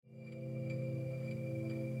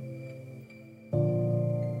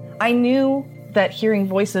I knew that hearing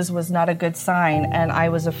voices was not a good sign, and I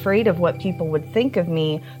was afraid of what people would think of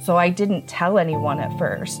me, so I didn't tell anyone at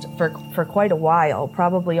first for quite a while,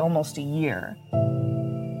 probably almost a year.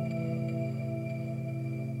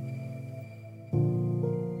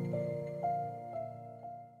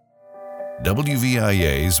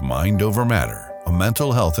 WVIA's Mind Over Matter, a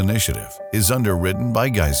mental health initiative, is underwritten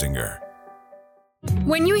by Geisinger.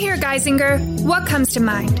 When you hear Geisinger, what comes to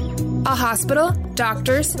mind? A hospital,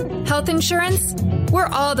 doctors, health insurance? We're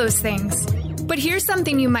all those things. But here's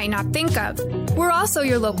something you might not think of. We're also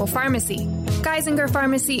your local pharmacy. Geisinger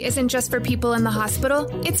Pharmacy isn't just for people in the hospital,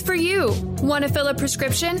 it's for you. Want to fill a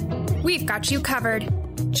prescription? We've got you covered.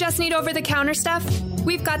 Just need over-the-counter stuff?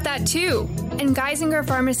 We've got that too. And Geisinger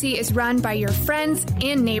Pharmacy is run by your friends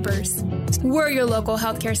and neighbors. We're your local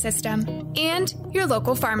healthcare system and your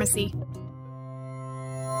local pharmacy.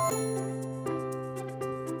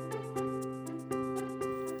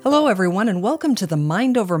 Hello, everyone, and welcome to the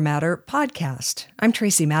Mind Over Matter podcast. I'm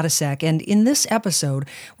Tracy Matisak, and in this episode,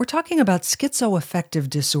 we're talking about schizoaffective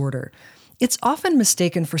disorder. It's often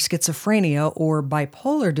mistaken for schizophrenia or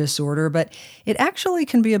bipolar disorder, but it actually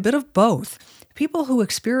can be a bit of both. People who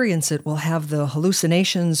experience it will have the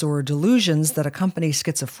hallucinations or delusions that accompany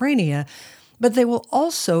schizophrenia, but they will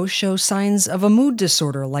also show signs of a mood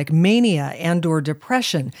disorder like mania and/or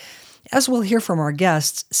depression. As we'll hear from our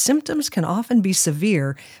guests, symptoms can often be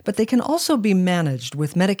severe, but they can also be managed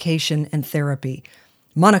with medication and therapy.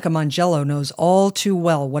 Monica Mongiello knows all too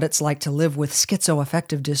well what it's like to live with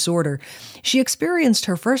schizoaffective disorder. She experienced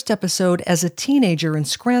her first episode as a teenager in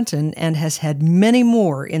Scranton and has had many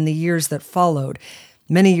more in the years that followed.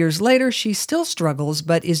 Many years later, she still struggles,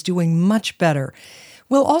 but is doing much better.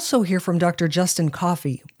 We'll also hear from Dr. Justin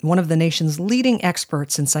Coffey, one of the nation's leading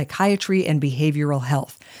experts in psychiatry and behavioral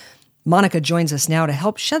health. Monica joins us now to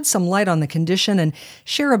help shed some light on the condition and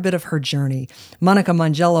share a bit of her journey. Monica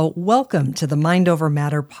Mongiello, welcome to the Mind Over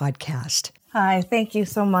Matter podcast. Hi, thank you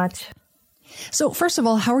so much. So first of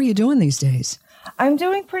all, how are you doing these days? I'm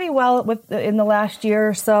doing pretty well in the last year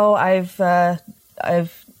or so. I've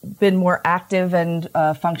been more active and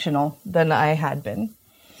functional than I had been.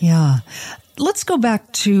 Yeah. Let's go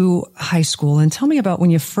back to high school and tell me about when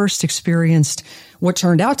you first experienced what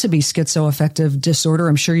turned out to be schizoaffective disorder.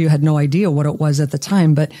 I'm sure you had no idea what it was at the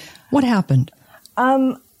time, but what happened?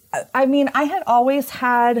 I had always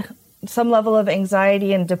had some level of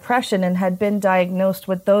anxiety and depression and had been diagnosed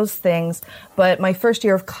with those things. But my first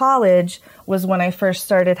year of college was when I first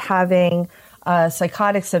started having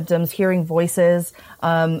psychotic symptoms, hearing voices.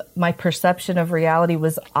 My perception of reality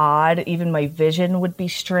was odd. Even my vision would be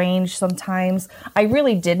strange sometimes. I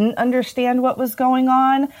really didn't understand what was going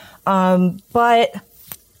on. But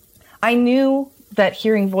I knew that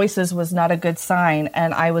hearing voices was not a good sign,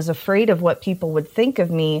 and I was afraid of what people would think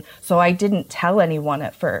of me, so I didn't tell anyone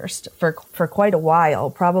at first for quite a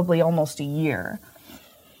while, probably almost a year.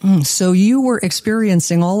 So you were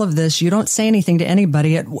experiencing all of this. You don't say anything to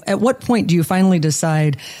anybody. At what point do you finally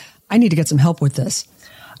decide, I need to get some help with this?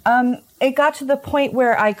 It got to the point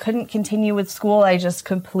where I couldn't continue with school. I just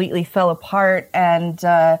completely fell apart, and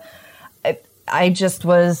I just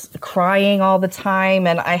was crying all the time,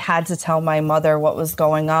 and I had to tell my mother what was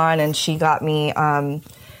going on, and she got me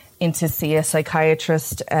in to see a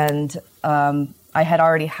psychiatrist, and I had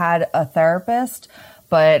already had a therapist,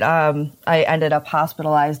 but I ended up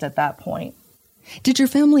hospitalized at that point. Did your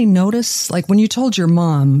family notice, like when you told your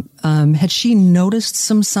mom, had she noticed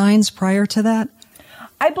some signs prior to that?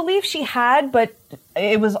 I believe she had, but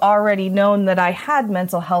it was already known that I had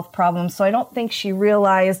mental health problems, so I don't think she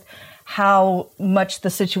realized how much the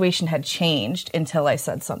situation had changed until I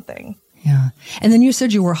said something. Yeah. And then you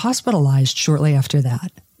said you were hospitalized shortly after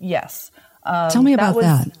that. Yes. Tell me about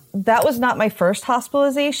that. That was not my first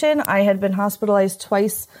hospitalization. I had been hospitalized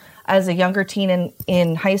twice as a younger teen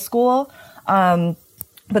in high school. But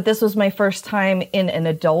this was my first time in an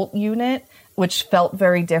adult unit, which felt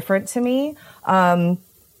very different to me.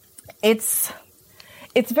 It's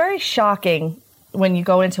very shocking when you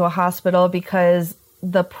go into a hospital because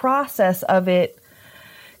the process of it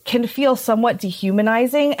can feel somewhat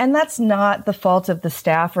dehumanizing, and that's not the fault of the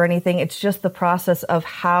staff or anything. It's just the process of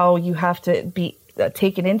how you have to be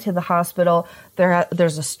taken into the hospital.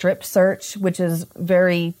 There's a strip search, which is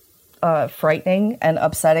very frightening and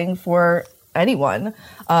upsetting for anyone.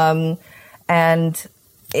 And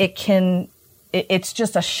it's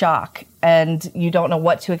just a shock, and you don't know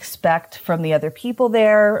what to expect from the other people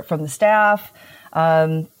there, from the staff.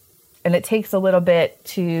 And it takes a little bit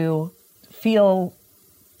to feel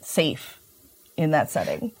safe in that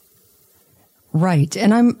setting. Right.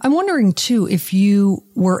 And I'm wondering too, if you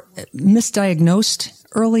were misdiagnosed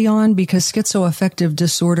early on? Because schizoaffective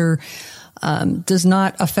disorder does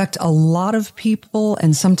not affect a lot of people,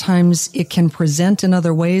 and sometimes it can present in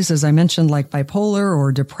other ways, as I mentioned, like bipolar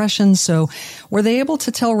or depression. So were they able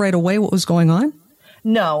to tell right away what was going on?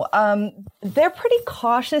 No. They're pretty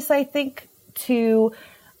cautious, I think, to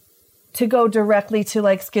go directly to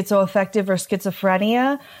like schizoaffective or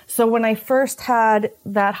schizophrenia. So when I first had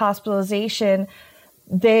that hospitalization,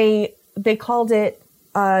 they called it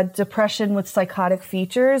depression with psychotic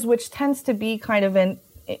features, which tends to be kind of an,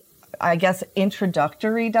 I guess,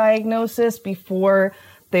 introductory diagnosis before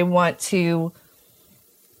they want to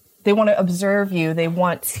observe you. They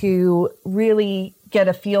want to really get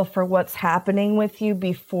a feel for what's happening with you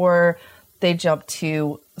before they jump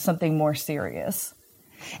to something more serious.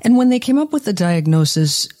 And when they came up with the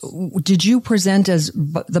diagnosis, did you present as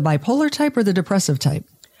the bipolar type or the depressive type?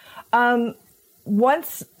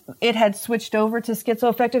 Once it had switched over to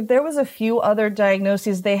schizoaffective, there was a few other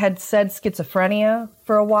diagnoses. They had said schizophrenia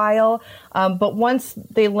for a while, but once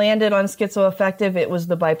they landed on schizoaffective, it was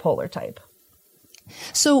the bipolar type.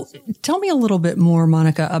 So tell me a little bit more,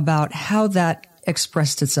 Monica, about how that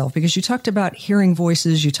expressed itself, because you talked about hearing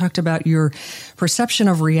voices, you talked about your perception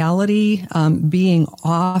of reality being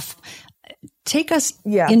off. Take us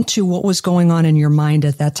into what was going on in your mind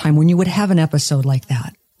at that time when you would have an episode like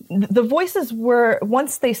that. The voices were,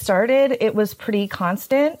 once they started, it was pretty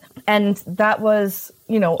constant. And that was,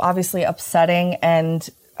 obviously upsetting, and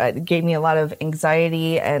it gave me a lot of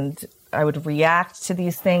anxiety, and I would react to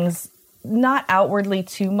these things, not outwardly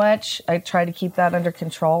too much. I try to keep that under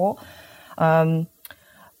control.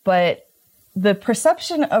 But the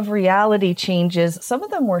perception of reality changes, some of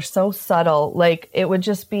them were so subtle, like it would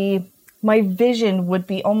just be, my vision would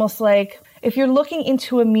be almost like if you're looking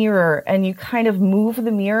into a mirror and you kind of move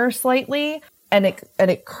the mirror slightly and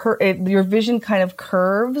your vision kind of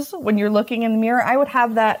curves when you're looking in the mirror. I would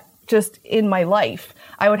have that just in my life.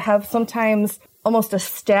 I would have sometimes almost a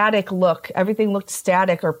static look. Everything looked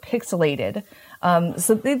static or pixelated.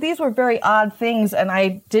 So these were very odd things, and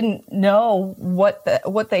I didn't know what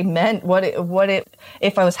they meant,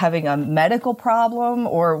 if I was having a medical problem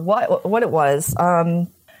or what it was.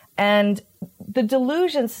 And the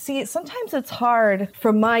delusions, sometimes it's hard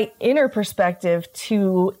from my inner perspective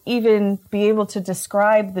to even be able to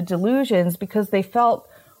describe the delusions because they felt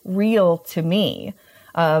real to me.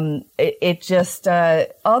 It just,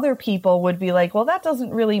 other people would be like, well, that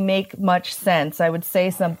doesn't really make much sense. I would say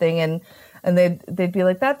something and they'd be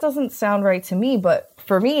like, that doesn't sound right to me. But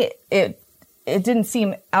for me, it didn't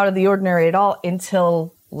seem out of the ordinary at all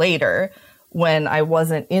until later when I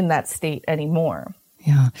wasn't in that state anymore.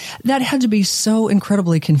 Yeah, that had to be so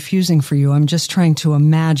incredibly confusing for you. I'm just trying to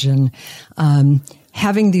imagine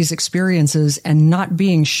having these experiences and not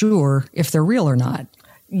being sure if they're real or not.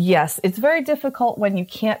 Yes, it's very difficult when you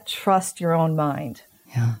can't trust your own mind.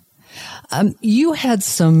 Yeah. You had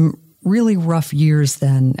some really rough years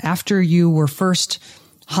then. After you were first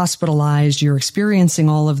hospitalized, you're experiencing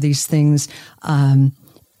all of these things. Can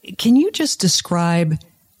you just describe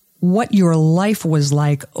what your life was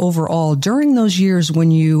like overall during those years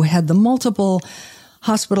when you had the multiple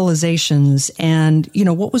hospitalizations and,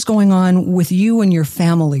 what was going on with you and your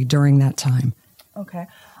family during that time? Okay.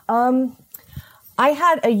 I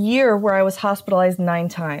had a year where I was hospitalized 9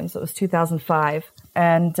 times. It was 2005.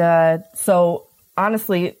 And so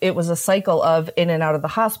honestly, it was a cycle of in and out of the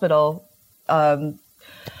hospital.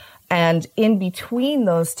 And in between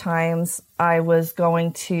those times, I was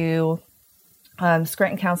going to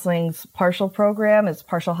Scranton Counseling's partial program. It's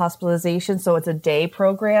partial hospitalization. So it's a day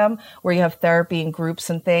program where you have therapy in groups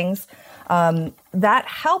and things. That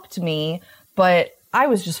helped me, but I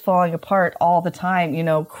was just falling apart all the time,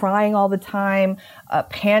 crying all the time,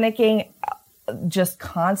 panicking, just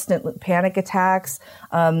constant panic attacks.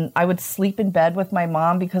 I would sleep in bed with my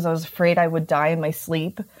mom because I was afraid I would die in my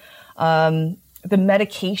sleep. The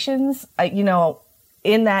medications,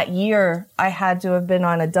 in that year, I had to have been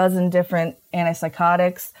on a dozen different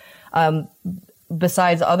antipsychotics.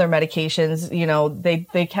 Besides other medications,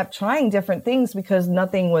 they kept trying different things because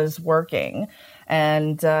nothing was working.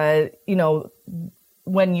 And,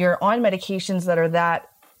 when you're on medications that are that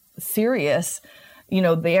serious, the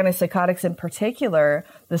antipsychotics in particular,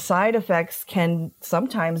 the side effects can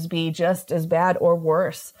sometimes be just as bad or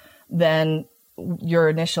worse than your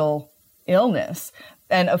initial illness.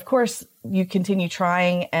 And of course, you continue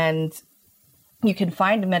trying and you can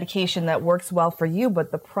find a medication that works well for you,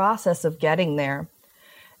 but the process of getting there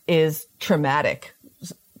is traumatic.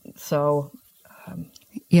 So,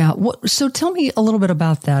 yeah. So tell me a little bit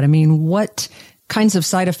about that. I mean, what kinds of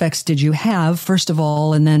side effects did you have, first of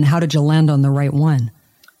all, and then how did you land on the right one?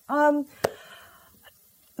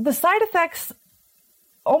 the side effects,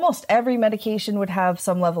 almost every medication would have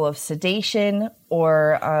some level of sedation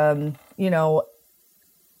or,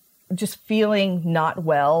 just feeling not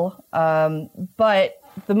well. But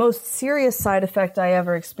the most serious side effect I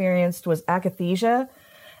ever experienced was akathisia.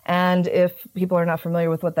 And if people are not familiar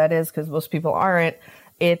with what that is, because most people aren't,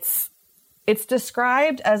 it's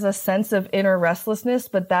described as a sense of inner restlessness,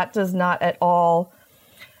 but that does not at all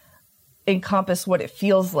encompass what it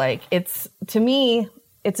feels like. To me,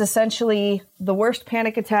 it's essentially the worst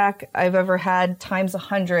panic attack I've ever had times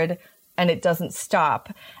 100, and it doesn't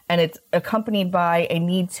stop. And it's accompanied by a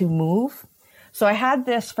need to move. So I had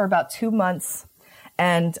this for about 2 months,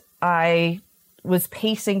 and I was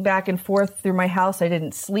pacing back and forth through my house. I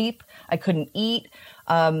didn't sleep. I couldn't eat.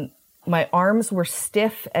 My arms were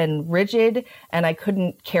stiff and rigid, and I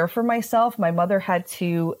couldn't care for myself. My mother had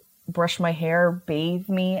to brush my hair, bathe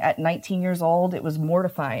me at 19 years old. It was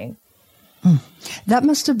mortifying. That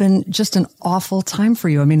must have been just an awful time for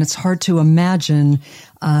you. I mean, it's hard to imagine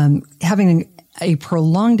having a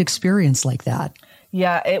prolonged experience like that.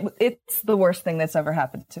 Yeah, it's the worst thing that's ever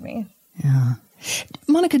happened to me. Yeah.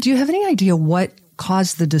 Monica, do you have any idea what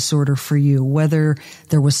caused the disorder for you, whether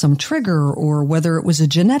there was some trigger or whether it was a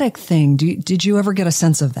genetic thing? Did you ever get a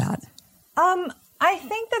sense of that? I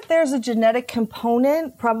think that there's a genetic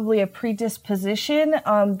component, probably a predisposition.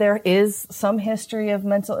 There is some history of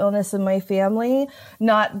mental illness in my family,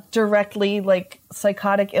 not directly like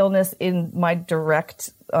psychotic illness in my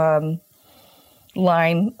direct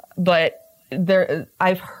line, but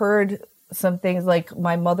I've heard some things like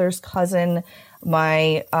my mother's cousin,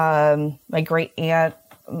 my great aunt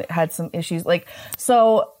had some issues.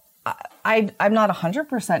 So I'm not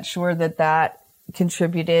 100% sure that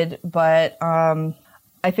contributed, but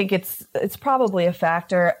I think it's probably a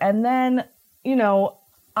factor. And then,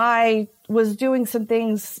 I was doing some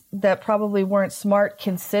things that probably weren't smart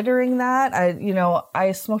considering that.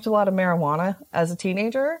 I smoked a lot of marijuana as a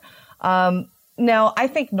teenager. Now, I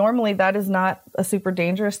think normally that is not a super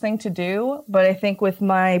dangerous thing to do, but I think with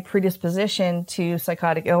my predisposition to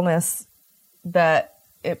psychotic illness, that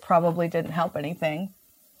it probably didn't help anything.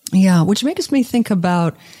 Yeah, which makes me think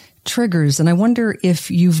about triggers. And I wonder if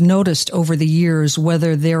you've noticed over the years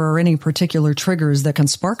whether there are any particular triggers that can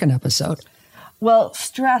spark an episode. Well,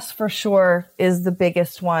 stress for sure is the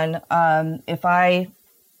biggest one. If I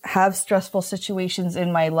have stressful situations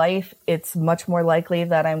in my life, it's much more likely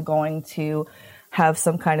that I'm going to have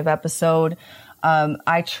some kind of episode.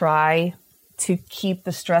 I try to keep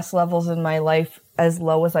the stress levels in my life as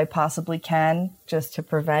low as I possibly can, just to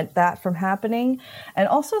prevent that from happening. And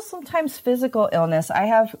also sometimes physical illness. I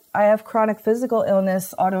have chronic physical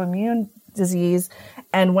illness, autoimmune disease,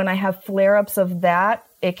 and when I have flare-ups of that,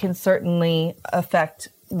 it can certainly affect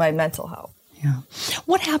my mental health. Yeah.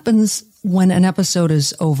 What happens when an episode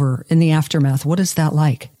is over in the aftermath? What is that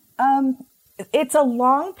like? It's a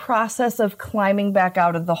long process of climbing back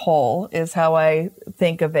out of the hole is how I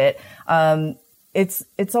think of it.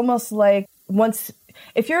 It's almost like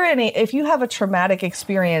if you have a traumatic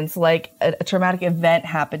experience, like a traumatic event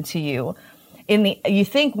happened to you, you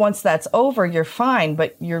think once that's over, you're fine,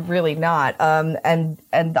 but you're really not. And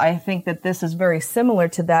I think that this is very similar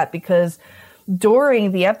to that, because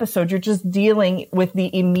during the episode, you're just dealing with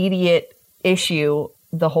the immediate issue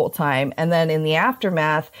the whole time. And then in the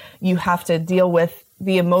aftermath, you have to deal with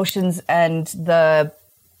the emotions and the,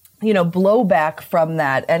 blowback from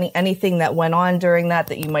that. Anything that went on during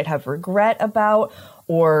that you might have regret about,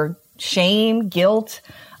 or shame, guilt.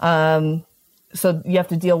 So you have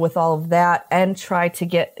to deal with all of that and try to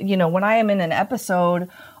get, when I am in an episode,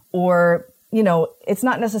 or, it's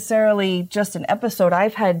not necessarily just an episode.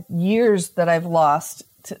 I've had years that I've lost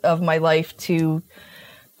of my life to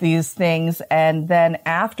these things. And then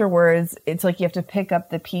afterwards, it's like you have to pick up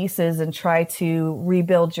the pieces and try to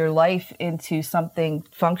rebuild your life into something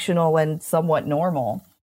functional and somewhat normal.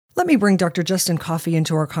 Let me bring Dr. Justin Coffey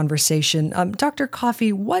into our conversation. Dr.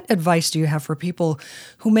 Coffey, what advice do you have for people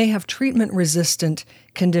who may have treatment-resistant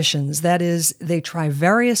conditions? That is, they try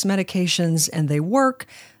various medications and they work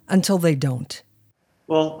until they don't.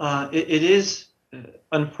 Well, it is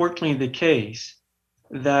unfortunately the case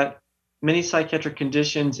that many psychiatric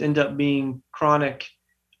conditions end up being chronic,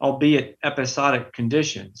 albeit episodic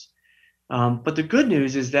conditions. But the good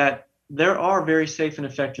news is that there are very safe and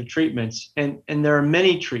effective treatments, and there are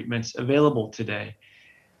many treatments available today.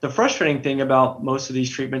 The frustrating thing about most of these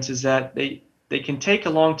treatments is that they can take a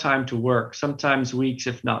long time to work, sometimes weeks,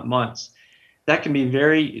 if not months. That can be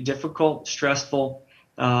very difficult, stressful,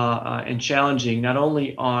 and challenging, not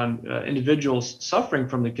only on individuals suffering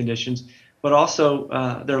from the conditions, but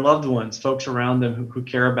also their loved ones, folks around them who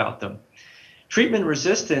care about them. Treatment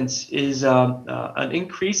resistance is an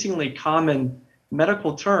increasingly common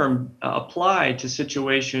medical term applied to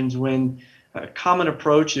situations when common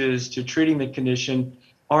approaches to treating the condition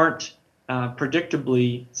aren't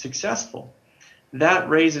predictably successful. That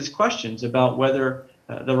raises questions about whether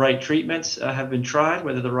the right treatments have been tried,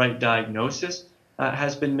 whether the right diagnosis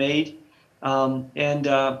has been made. And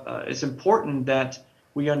it's important that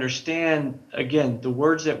we understand, again, the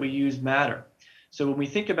words that we use matter. So when we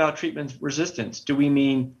think about treatment resistance, do we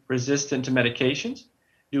mean resistant to medications?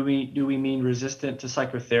 Do we mean resistant to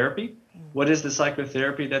psychotherapy? What is the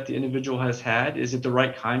psychotherapy that the individual has had? Is it the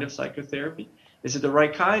right kind of psychotherapy? Is it the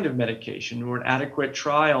right kind of medication or an adequate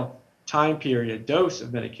trial time period, dose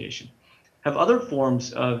of medication? Have other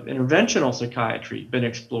forms of interventional psychiatry been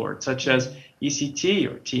explored, such as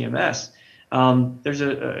ECT or TMS? There's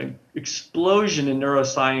an explosion in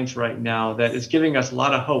neuroscience right now that is giving us a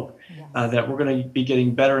lot of hope that we're going to be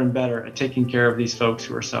getting better and better at taking care of these folks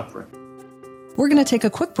who are suffering. We're going to take a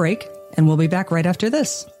quick break, and we'll be back right after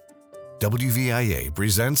this. WVIA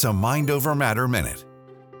presents a Mind Over Matter Minute.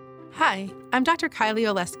 Hi, I'm Dr. Kylie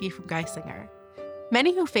Oleski from Geisinger.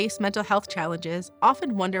 Many who face mental health challenges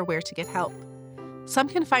often wonder where to get help. Some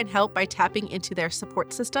can find help by tapping into their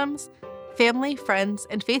support systems, family, friends,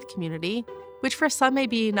 and faith community, which for some may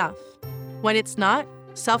be enough. When it's not,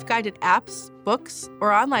 self-guided apps, books,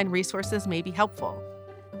 or online resources may be helpful.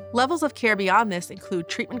 Levels of care beyond this include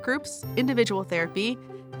treatment groups, individual therapy,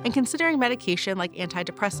 and considering medication like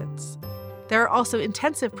antidepressants. There are also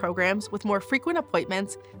intensive programs with more frequent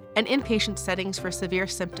appointments and inpatient settings for severe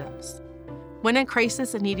symptoms. When in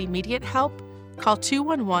crisis and need immediate help, call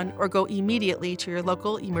 211 or go immediately to your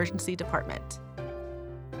local emergency department.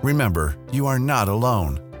 Remember, you are not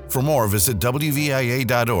alone. For more, visit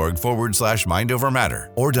wvia.org/Mind Over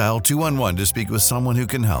Matter or dial 211 to speak with someone who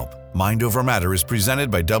can help. Mind Over Matter is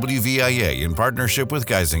presented by WVIA in partnership with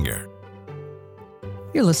Geisinger.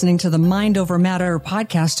 You're listening to the Mind Over Matter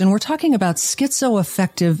podcast, and we're talking about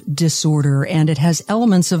schizoaffective disorder, and it has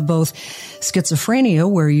elements of both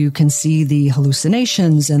schizophrenia, where you can see the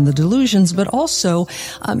hallucinations and the delusions, but also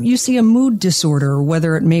you see a mood disorder,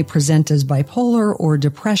 whether it may present as bipolar or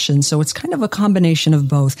depression. So it's kind of a combination of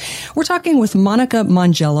both. We're talking with Monica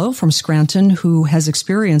Mongiello from Scranton, who has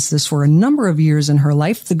experienced this for a number of years in her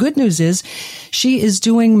life. The good news is she is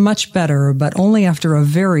doing much better, but only after a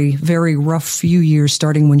very, very rough few years,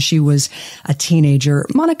 starting when she was a teenager.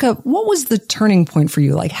 Monica, what was the turning point for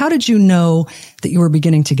you? Like, how did you know that you were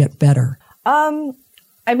beginning to get better? I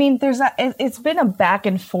mean, it's been a back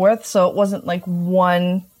and forth, so it wasn't like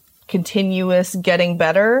one continuous getting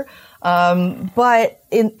better. But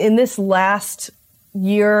in this last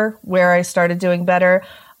year where I started doing better,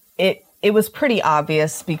 it was pretty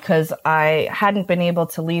obvious because I hadn't been able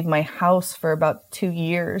to leave my house for about 2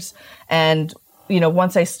 years. And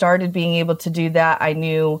once I started being able to do that, I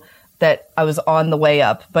knew that I was on the way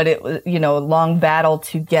up. But it was, a long battle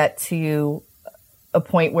to get to a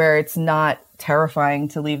point where it's not terrifying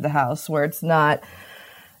to leave the house, where it's not,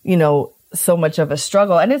 so much of a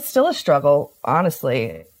struggle. And it's still a struggle,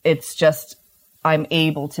 honestly. It's just I'm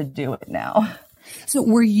able to do it now. So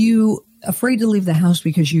were you afraid to leave the house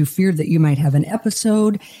because you feared that you might have an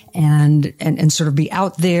episode and sort of be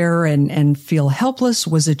out there and feel helpless?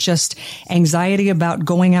 Was it just anxiety about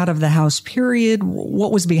going out of the house, period?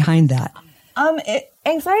 What was behind that?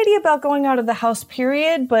 Anxiety about going out of the house,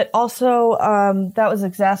 period, but also that was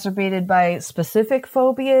exacerbated by specific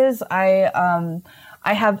phobias. I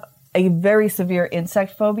have a very severe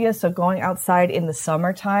insect phobia, so going outside in the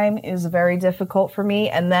summertime is very difficult for me.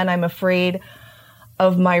 And then I'm afraid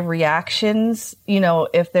of my reactions.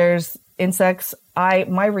 If there's insects, my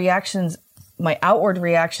outward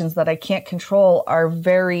reactions that I can't control are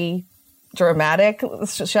very dramatic,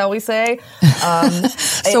 shall we say.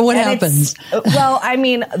 So what happens? Well, I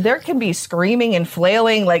mean, there can be screaming and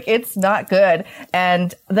flailing, like it's not good.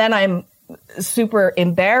 And then I'm super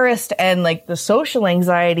embarrassed, and like the social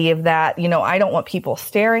anxiety of that, I don't want people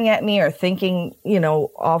staring at me or thinking,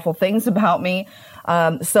 awful things about me.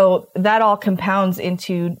 So that all compounds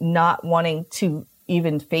into not wanting to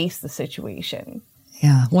even face the situation.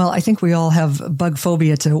 Yeah. Well, I think we all have bug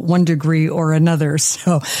phobia to one degree or another.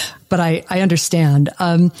 But I understand.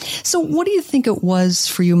 So what do you think it was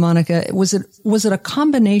for you, Monica? Was it a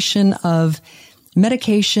combination of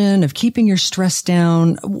medication, of keeping your stress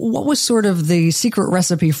down? What was sort of the secret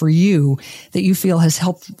recipe for you that you feel has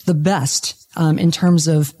helped the best, in terms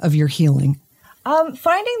of your healing?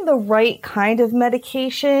 Finding the right kind of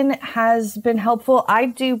medication has been helpful. I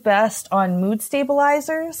do best on mood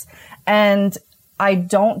stabilizers, and I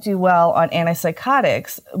don't do well on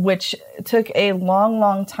antipsychotics, which took a long,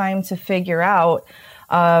 long time to figure out.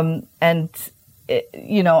 I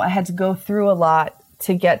had to go through a lot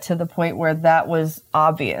to get to the point where that was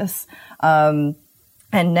obvious.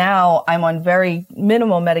 And now I'm on very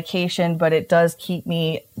minimal medication, but it does keep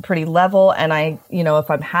me pretty level. And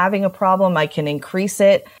if I'm having a problem, I can increase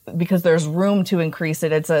it because there's room to increase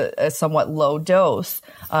it. It's a somewhat low dose.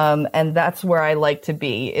 And that's where I like to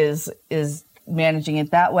be is managing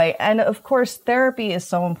it that way. And of course, therapy is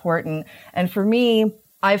so important. And for me,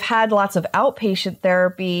 I've had lots of outpatient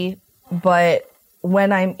therapy, but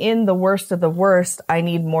when I'm in the worst of the worst, I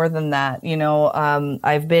need more than that.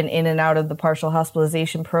 I've been in and out of the partial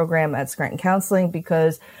hospitalization program at Scranton Counseling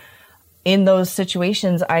because in those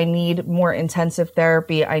situations, I need more intensive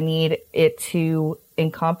therapy. I need it to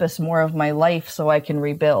encompass more of my life so I can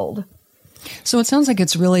rebuild. So it sounds like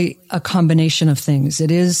it's really a combination of things. It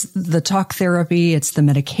is the talk therapy, it's the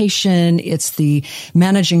medication, it's the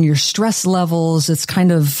managing your stress levels. It's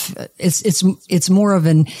kind of, it's more of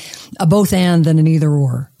a both and than an either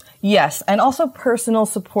or. Yes. And also personal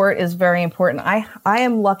support is very important. I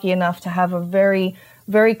am lucky enough to have a very,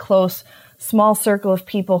 very close, small circle of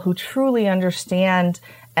people who truly understand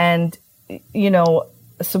and,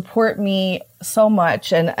 support me so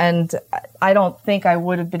much. And I don't think I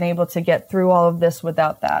would have been able to get through all of this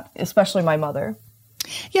without that, especially my mother.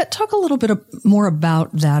 Yeah. Talk a little bit more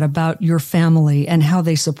about that, about your family and how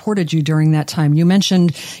they supported you during that time. You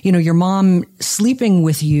mentioned, your mom sleeping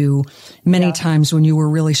with you many times when you were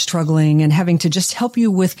really struggling and having to just help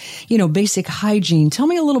you with, basic hygiene. Tell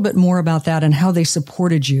me a little bit more about that and how they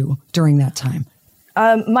supported you during that time.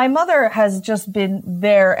 My mother has just been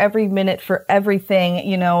there every minute for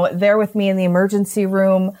everything, there with me in the emergency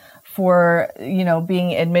room for,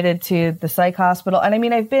 being admitted to the psych hospital. And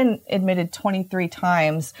I've been admitted 23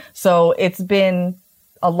 times. So it's been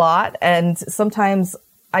a lot. And sometimes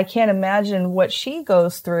I can't imagine what she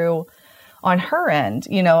goes through on her end,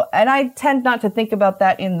 and I tend not to think about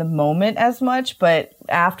that in the moment as much, but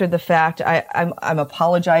after the fact, I'm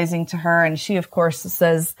apologizing to her. And she, of course,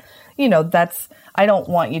 says, I don't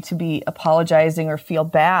want you to be apologizing or feel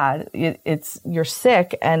bad. You're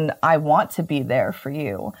sick and I want to be there for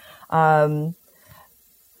you.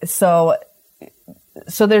 So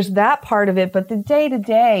there's that part of it, but the day to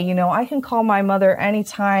day, I can call my mother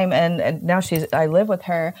anytime and now I live with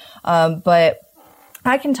her. But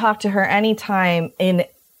I can talk to her anytime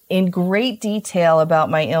in great detail about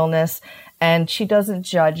my illness, and she doesn't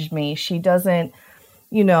judge me. She doesn't,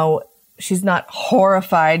 she's not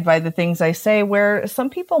horrified by the things I say, where some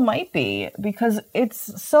people might be, because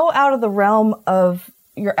it's so out of the realm of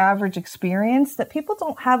your average experience that people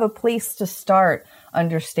don't have a place to start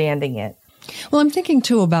understanding it. Well, I'm thinking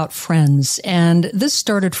too about friends, and this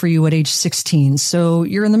started for you at age 16. So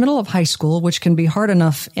you're in the middle of high school, which can be hard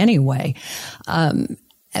enough anyway.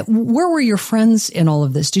 Where were your friends in all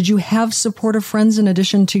of this? Did you have supportive friends in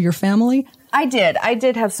addition to your family? I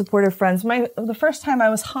did have supportive friends. The first time I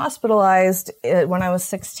was hospitalized when I was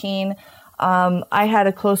 16, I had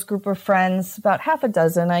a close group of friends, about half a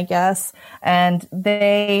dozen, I guess, and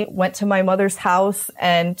they went to my mother's house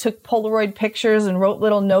and took Polaroid pictures and wrote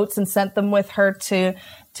little notes and sent them with her to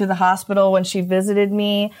the hospital when she visited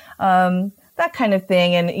me, that kind of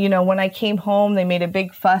thing. And, when I came home, they made a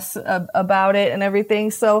big fuss about it and everything.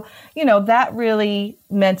 So, that really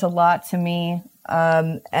meant a lot to me.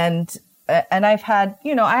 And I've had,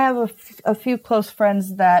 I have a few close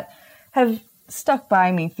friends that have stuck by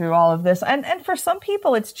me through all of this. And for some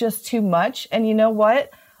people, it's just too much. And you know what?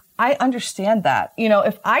 I understand that.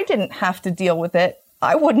 If I didn't have to deal with it,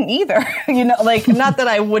 I wouldn't either. Not that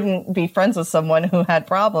I wouldn't be friends with someone who had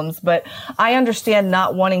problems, but I understand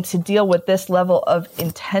not wanting to deal with this level of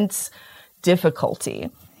intense difficulty.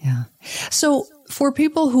 Yeah. So for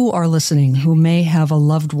people who are listening, who may have a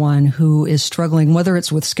loved one who is struggling, whether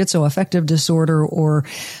it's with schizoaffective disorder or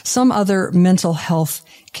some other mental health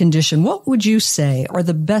condition, what would you say are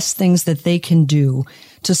the best things that they can do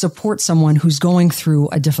to support someone who's going through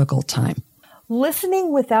a difficult time?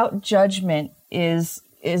 Listening without judgment is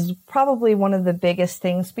probably one of the biggest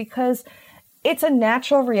things, because it's a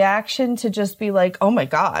natural reaction to just be like, oh my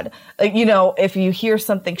God, if you hear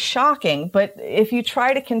something shocking. But if you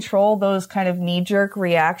try to control those kind of knee-jerk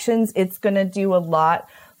reactions, it's going to do a lot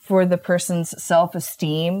for the person's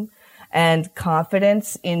self-esteem and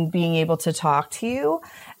confidence in being able to talk to you.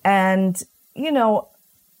 And,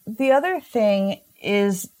 the other thing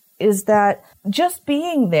is that just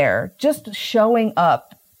being there, just showing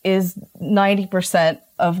up is 90%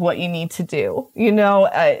 of what you need to do,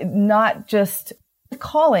 not just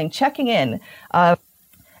calling, checking in.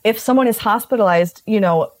 if someone is hospitalized,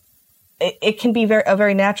 it can be a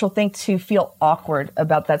very natural thing to feel awkward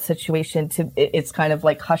about that situation. It's kind of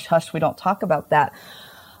like hush, hush, we don't talk about that.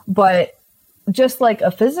 But just like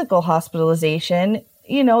a physical hospitalization,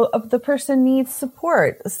 the person needs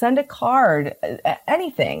support. Send a card,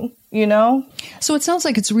 anything, So it sounds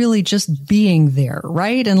like it's really just being there,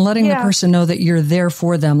 right? And letting the person know that you're there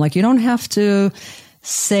for them. Like you don't have to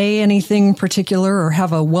say anything particular or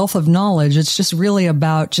have a wealth of knowledge. It's just really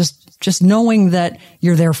about just knowing that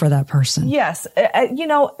you're there for that person. Yes.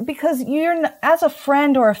 Because as a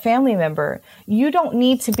friend or a family member, you don't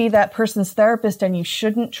need to be that person's therapist, and you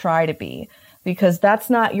shouldn't try to be, because that's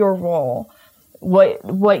not your role.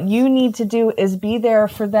 What you need to do is be there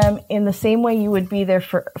for them in the same way you would be there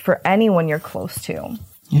for anyone you're close to.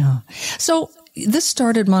 Yeah. So this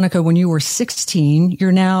started, Monica, when you were 16.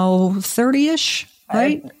 You're now 30-ish,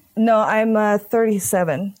 right? No, I'm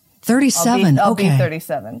 37. 37. I'll okay. be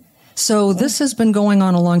 37. So this has been going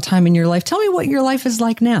on a long time in your life. Tell me what your life is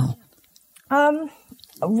like now.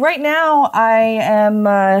 Right now, I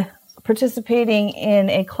am participating in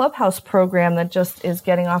a clubhouse program that just is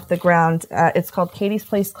getting off the ground. It's called Katie's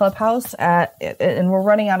Place Clubhouse, and we're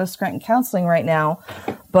running out of Scranton Counseling right now.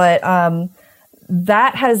 But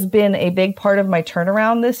that has been a big part of my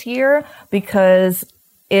turnaround this year, because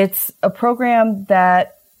it's a program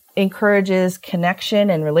that encourages connection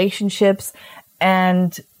and relationships,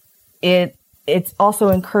 and it also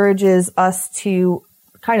encourages us to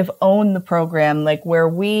kind of own the program, like where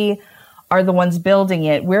we are the ones building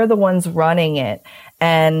it. We're the ones running it.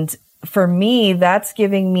 And for me, that's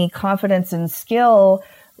giving me confidence and skill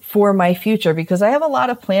for my future, because I have a lot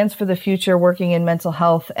of plans for the future working in mental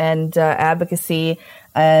health and advocacy.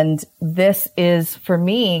 And this is, for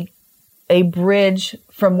me, a bridge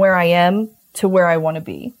from where I am to where I want to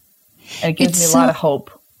be. And it gives me a lot of hope.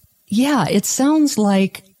 Yeah, it sounds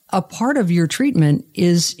like a part of your treatment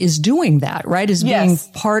is doing that, right? Is being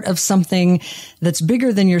part of something that's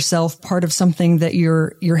bigger than yourself, part of something that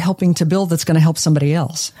you're helping to build that's going to help somebody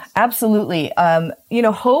else. Absolutely.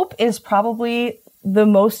 Hope is probably the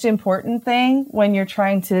most important thing when you're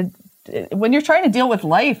trying to deal with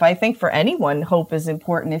life. I think for anyone, hope is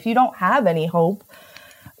important. If you don't have any hope,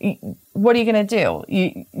 what are you going to do?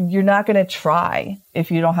 You're not going to try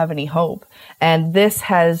if you don't have any hope. And this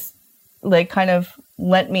has kind of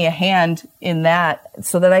lent me a hand in that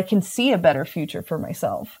so that I can see a better future for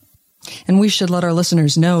myself. And we should let our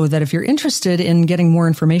listeners know that if you're interested in getting more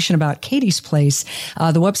information about Katie's Place,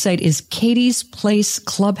 the website is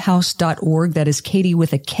katiesplaceclubhouse.org. That is Katie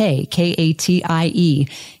with a K, Katie,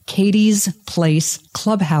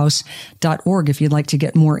 katiesplaceclubhouse.org if you'd like to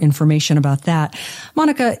get more information about that.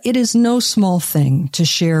 Monica, it is no small thing to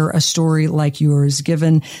share a story like yours,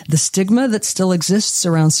 given the stigma that still exists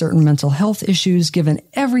around certain mental health issues, given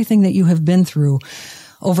everything that you have been through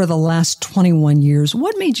over the last 21 years.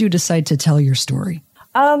 What made you decide to tell your story?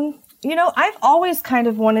 I've always kind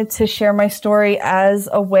of wanted to share my story as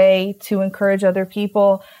a way to encourage other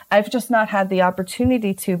people. I've just not had the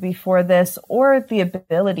opportunity to before this, or the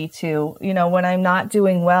ability to. When I'm not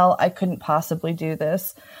doing well, I couldn't possibly do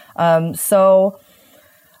this. So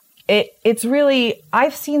it's really,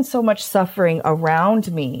 I've seen so much suffering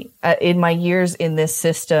around me in my years in this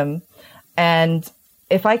system. And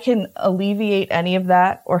if I can alleviate any of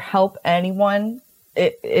that or help anyone,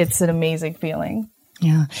 it's an amazing feeling.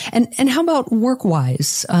 Yeah. And how about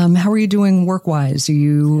work-wise? How are you doing work-wise? Are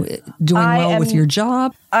you doing well with your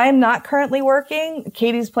job? I'm not currently working.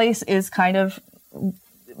 Katie's Place is kind of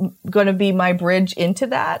going to be my bridge into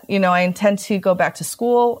that. I intend to go back to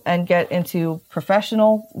school and get into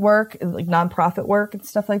professional work, like nonprofit work and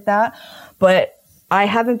stuff like that. But I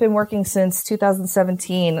haven't been working since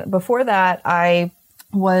 2017. Before that, I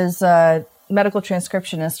was a medical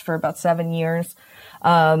transcriptionist for about 7 years.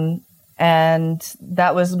 And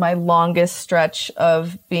that was my longest stretch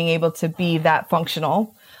of being able to be that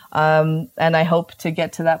functional. And I hope to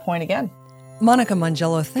get to that point again. Monica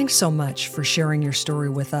Mongiello, thanks so much for sharing your story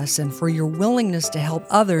with us and for your willingness to help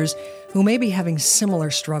others who may be having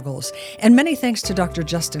similar struggles. And many thanks to Dr.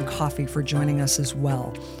 Justin Coffey for joining us as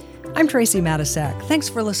well. I'm Tracy Matisak. Thanks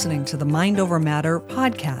for listening to the Mind Over Matter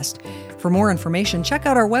podcast. For more information, check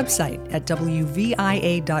out our website at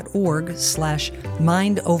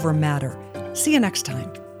wvia.org/mindovermatter. See you next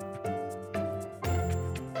time.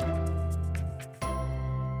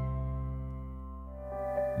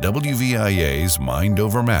 WVIA's Mind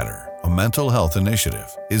Over Matter, a mental health initiative,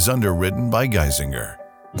 is underwritten by Geisinger.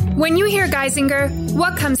 When you hear Geisinger,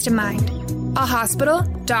 what comes to mind? A hospital,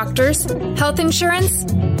 doctors, health insurance?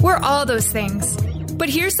 We're all those things. But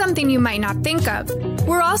here's something you might not think of.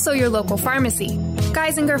 We're also your local pharmacy.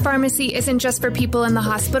 Geisinger Pharmacy isn't just for people in the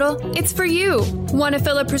hospital, it's for you. Want to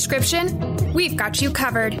fill a prescription? We've got you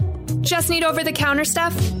covered. Just need over-the-counter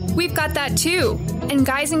stuff? We've got that too. And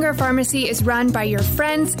Geisinger Pharmacy is run by your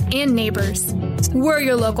friends and neighbors. We're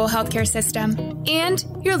your local healthcare system and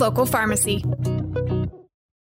your local pharmacy.